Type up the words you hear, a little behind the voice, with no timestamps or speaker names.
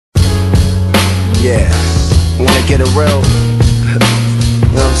Yeah, wanna get it real? You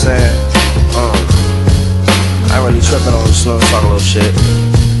know what I'm saying? I ain't really tripping on this, talk a little shit.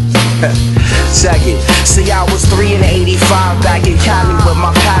 Check it. See, I was 3 in 85 back in Cali with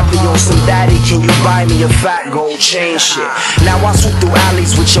my pappy on some daddy, can you buy me a fat gold chain shit? Now I swoop through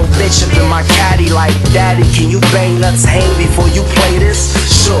alleys with your bitch up in my caddy like, daddy, can you bang nuts hang before you play this?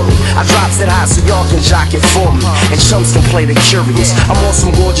 Surely, I drops it hot so y'all can jock it for me, and chumps can play the curious. I'm on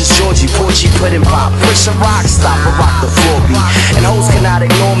some gorgeous Georgie, Porgy, pudding pop, push a rock, stop a rock the floor beat. And hoes cannot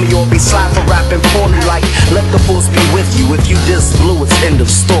ignore me or be slapping, rapping poorly like, let the force be with you. If you diss Blue, it's end of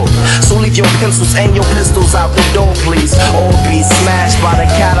story. So leave your pencils and your pistols out the door, please, or be smashed by the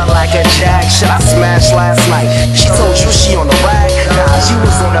Cadillac and Jag. Shit, I smashed last night. She told you she on the rag? Nah, she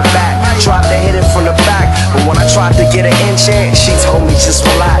was on the back. Tried to hit it from the back, but when I tried to get an inch in, she told me just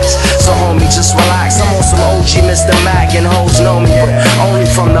relax. So homie, just relax. I'm on some OG Mr. Mac, and hoes know me, but only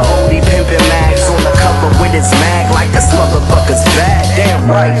from the OD pimpin' mags on the cover with his mag like this motherfucker's bad. Damn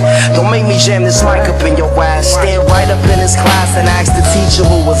right. Don't make me jam this mic up in your ass. Stand right up in his class and ask the teacher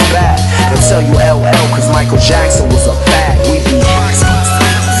who was bad. They'll tell you LL cause Michael Jackson was a fag. We be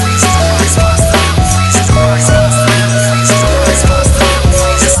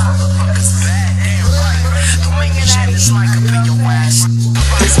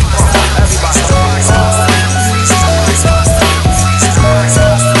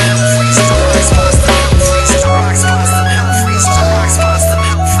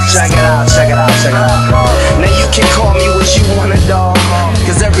check it out. Now you can call me what you want, dog,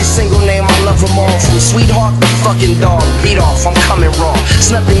 cause every single name I love them all. From sweetheart to fucking dog, beat off, I'm coming raw. It's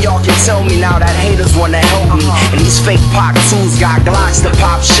nothing y'all can tell me now that haters wanna help me. And these fake Pac 2s got Glocks to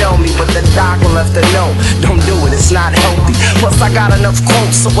pop shell me, but the doctor left a note, don't do it, it's not healthy. Plus I got enough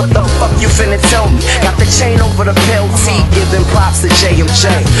quotes, so what the fuck you finna tell me? Got the chain over the pill T, giving props to JMJ.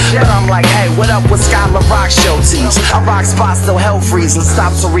 But I'm like, hey, what up with Skylar Rock show teams? I rock spots till hell freeze and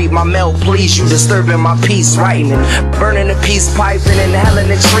stop to read my mail, please. You disturbing my peace, writing and burning the peace piping and hell in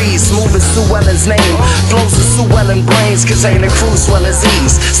the trees. Smooth as Sue Ellen's name, flows as Sue Ellen brains, cause ain't a crew swell as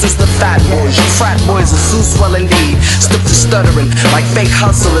ease. Since the fat boys, you frat boys are Sue swell indeed. Stuck to stuttering like fake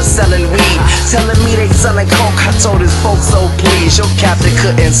hustlers selling weed, telling me they selling coke. I told his folks, oh please, your captain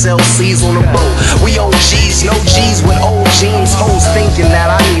couldn't sell C's on a boat. We OGs, no G's with old jeans. Hoes thinking that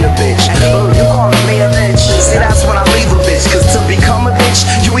I need a bitch. You calling me a bitch? See, that's when I leave a bitch, cause to become a bitch,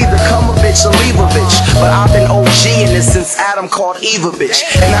 you either come a bitch or leave a bitch. But I've been OG in this since Adam called Eve a bitch.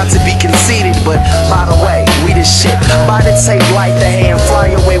 And not to be conceited, but by the way, we the shit. By the tape, light the hand,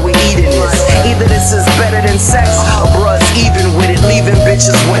 fly away, we eating this. Either this is better than sex, or bruh's even with it, leaving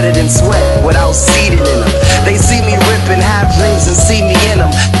bitches wetter than sweat without seeding in them. They see me ripping, have dreams and see me in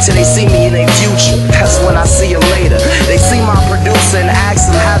them, till they see me in their future. That's when I see them later. They see my producer and ask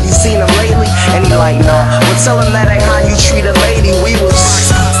him, have you seen him lately? And he like, nah. Well, tell him that ain't how you treat a lady. We was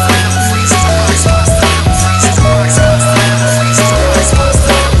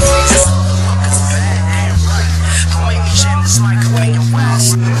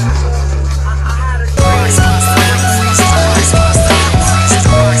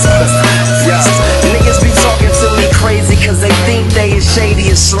shady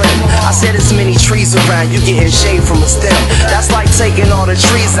and slim. I said it's many trees around, you getting shade from a stem. That's like taking all the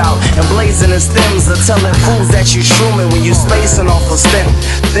trees out and blazing the stems, or telling fools that you shrooming when you spacing off a stem.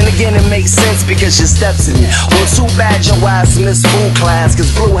 Then again it makes sense because your steps in it. Well, too bad your ass missed food class, cause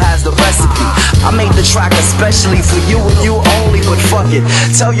Blue has the recipe. I made the track especially for you and you only, but fuck it,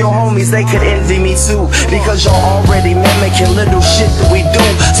 tell your homies they could envy me too, because you're already mimicking little shit that we do.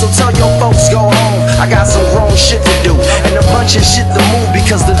 So tell your folks go home, I got some grown shit to do, and a bunch of shit to move,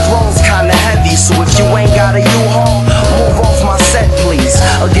 because the throne's kinda heavy. So if you ain't got a U-Haul, move off my set please,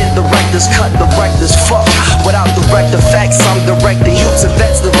 or get the director's cut, the director's fuck. Without direct effects, I'm directing you to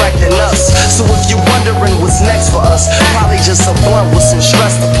vets directing us. So if you're wondering what's next for us, probably just a blunt with